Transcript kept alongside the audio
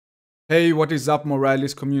Hey, what is up,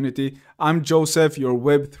 Moralis community? I'm Joseph, your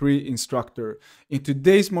Web3 instructor. In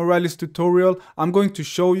today's Moralis tutorial, I'm going to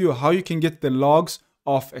show you how you can get the logs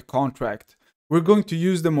of a contract. We're going to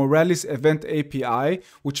use the Moralis Event API,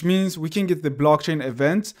 which means we can get the blockchain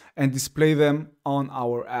events and display them on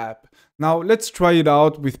our app. Now, let's try it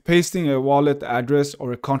out with pasting a wallet address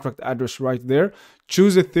or a contract address right there.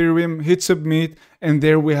 Choose Ethereum, hit submit, and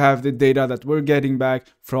there we have the data that we're getting back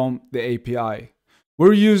from the API.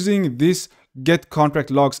 We're using this get contract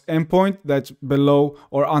logs endpoint that's below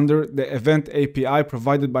or under the event API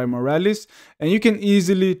provided by Moralis, and you can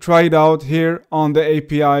easily try it out here on the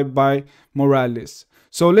API by Moralis.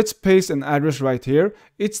 So let's paste an address right here.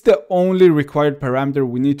 It's the only required parameter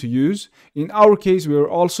we need to use. In our case, we are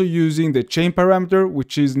also using the chain parameter,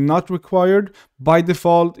 which is not required. By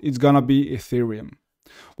default, it's gonna be Ethereum.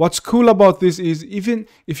 What's cool about this is even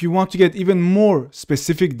if you want to get even more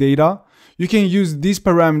specific data, you can use these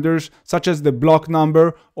parameters such as the block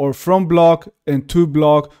number or from block and to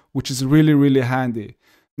block, which is really handy.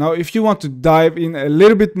 Now, if you want to dive in a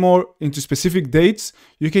little bit more into specific dates,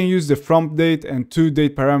 you can use the from date and to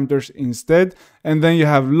date parameters instead. And then you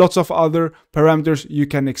have lots of other parameters you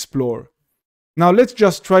can explore. Now, let's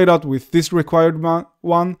just try it out with this required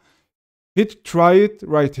one. Hit try it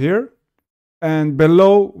right here. And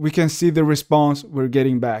below, we can see the response we're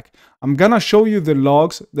getting back. I'm gonna show you the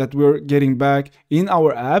logs that we're getting back in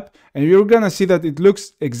our app, and you're gonna see that it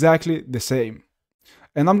looks exactly the same.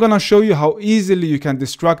 And I'm gonna show you how easily you can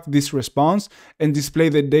destruct this response and display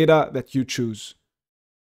the data that you choose.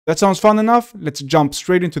 That sounds fun enough? Let's jump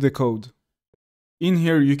straight into the code. In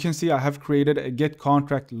here, you can see I have created a get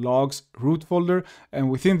contract logs root folder,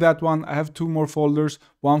 and within that one, I have two more folders,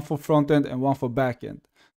 one for frontend and one for backend.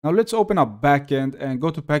 Now let's open up backend and go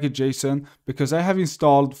to package.json because I have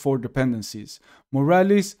installed 4 dependencies: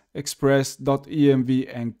 Moralis, express.env,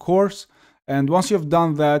 and course. And once you've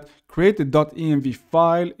done that, create a .env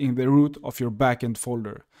file in the root of your backend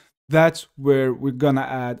folder. That's where we're gonna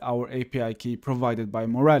add our API key provided by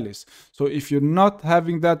Moralis. So if you're not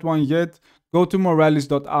having that one yet, go to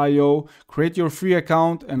moralis.io, create your free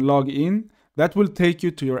account and log in. That will take you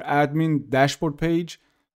to your admin dashboard page.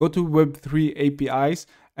 Go to Web3 APIs,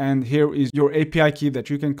 and here is your API key that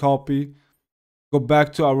you can copy. Go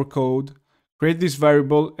back to our code, create this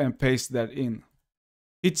variable and paste that in.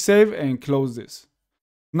 Hit save and close this.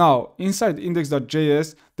 Now, inside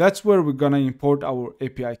index.js, that's where we're gonna import our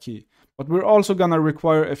API key. But we're also gonna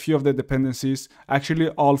require a few of the dependencies, actually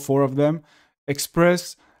all 4 of them.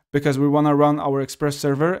 Express, because we wanna run our Express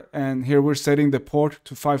server, and here we're setting the port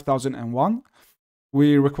to 5001.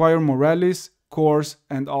 We require Moralis, course,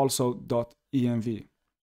 and also .env.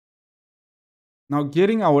 Now,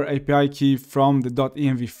 getting our API key from the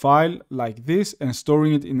 .env file like this and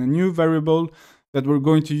storing it in a new variable that we're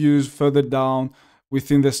going to use further down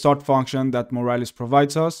within the start function that Moralis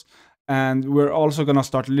provides us. And we're also going to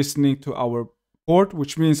start listening to our port,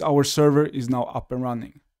 which means our server is now up and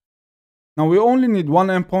running. Now, we only need one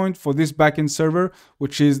endpoint for this backend server,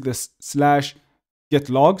 which is the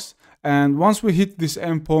 /getLogs. And once we hit this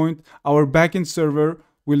endpoint, our backend server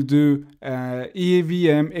will do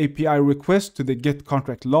EVM API request to the get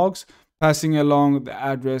contract logs, passing along the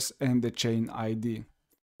address and the chain ID.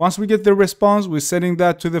 Once we get the response, we're sending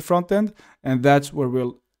that to the front end, and that's where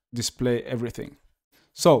we'll display everything.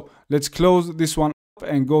 So let's close this one up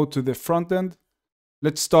and go to the front end.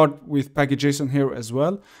 Let's start with package.json here as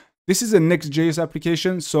well. This is a Next.js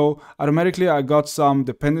application, so automatically I got some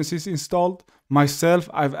dependencies installed. Myself,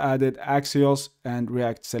 I've added Axios and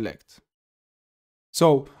React Select.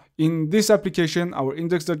 So in this application, our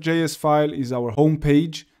index.js file is our home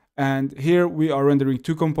page, and here we are rendering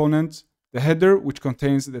 2 components: the header, which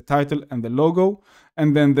contains the title and the logo,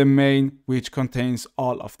 and then the main, which contains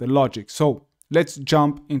all of the logic. So let's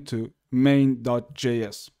jump into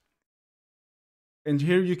main.js. And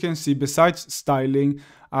here you can see, besides styling,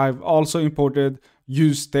 I've also imported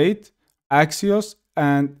useState, Axios,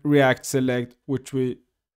 and React Select, which we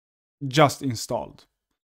just installed.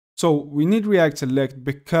 So we need React Select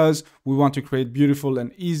because we want to create beautiful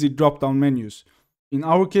and easy drop-down menus. In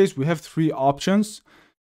our case, we have 3 options: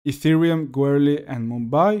 Ethereum, Guerli, and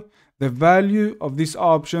Mumbai. The value of these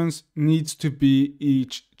options needs to be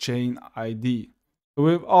each chain ID. So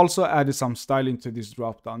we've also added some styling to this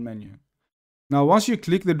drop-down menu. Now, once you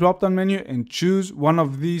click the drop-down menu and choose one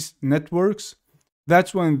of these networks,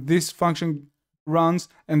 that's when this function runs,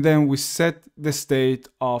 and then we set the state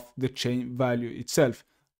of the chain value itself,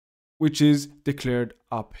 which is declared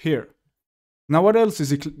up here. Now, what else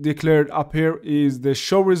is declared up here is the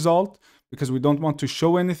show result, because we don't want to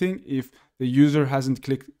show anything if the user hasn't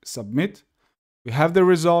clicked submit. We have the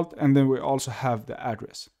result, and then we also have the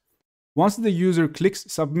address. Once the user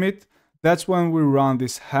clicks submit, that's when we run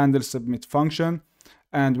this handle submit function,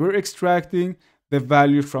 and we're extracting the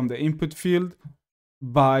value from the input field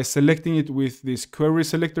by selecting it with this query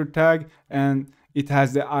selector tag, and it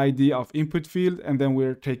has the ID of input field, and then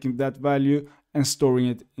we're taking that value and storing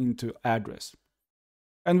it into address.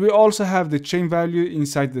 And we also have the chain value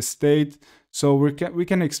inside the state, so we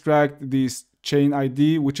can extract this chain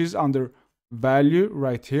ID, which is under value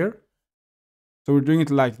right here. So we're doing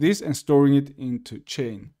it like this and storing it into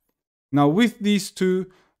chain. Now with these two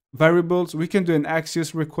variables, we can do an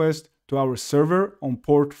Axios request to our server on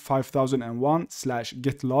port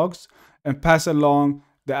 5001/getlogs and pass along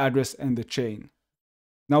the address and the chain.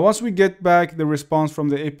 Now once we get back the response from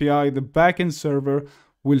the API, the backend server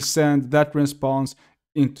will send that response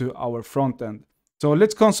into our front end. So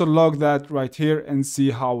let's console log that right here and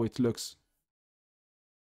see how it looks.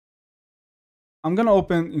 I'm gonna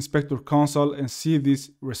open Inspector Console and see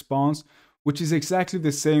this response, which is exactly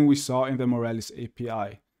the same we saw in the Moralis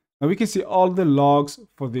API. Now we can see all the logs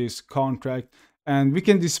for this contract, and we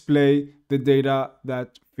can display the data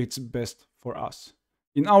that fits best for us.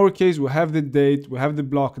 In our case, we have the date, we have the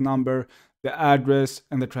block number, the address,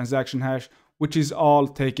 and the transaction hash, which is all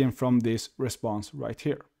taken from this response right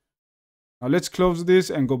here. Now let's close this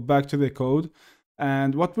and go back to the code.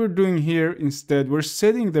 And what we're doing here instead, we're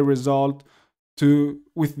setting the result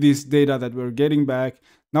with this data that we're getting back.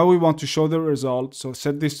 Now we want to show the result, so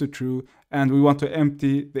set this to true, and we want to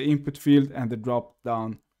empty the input field and the drop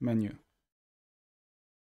down menu.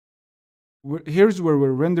 Here's where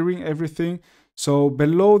we're rendering everything. So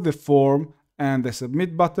below the form and the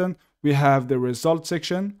submit button, we have the result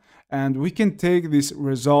section, and we can take this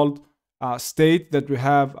result state that we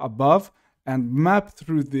have above and map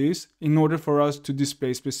through this in order for us to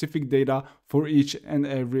display specific data for each and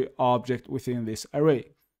every object within this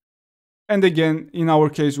array. And again, in our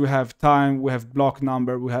case, we have time, we have block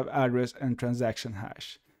number, we have address, and transaction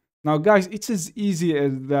hash. Now guys, it's as easy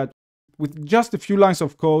as that. With just a few lines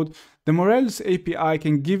of code, the Moralis API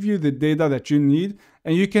can give you the data that you need,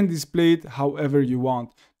 and you can display it however you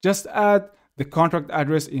want. Just add the contract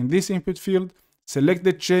address in this input field, select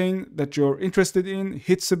the chain that you're interested in,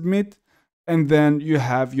 hit submit, and then you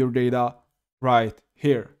have your data right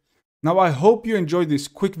here. Now I hope you enjoyed this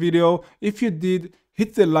quick video. If you did,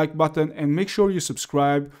 hit the like button and make sure you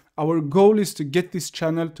subscribe. Our goal is to get this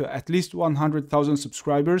channel to at least 100,000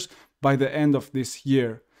 subscribers by the end of this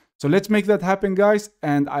year. So let's make that happen, guys,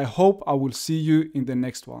 and I hope I will see you in the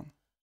next one.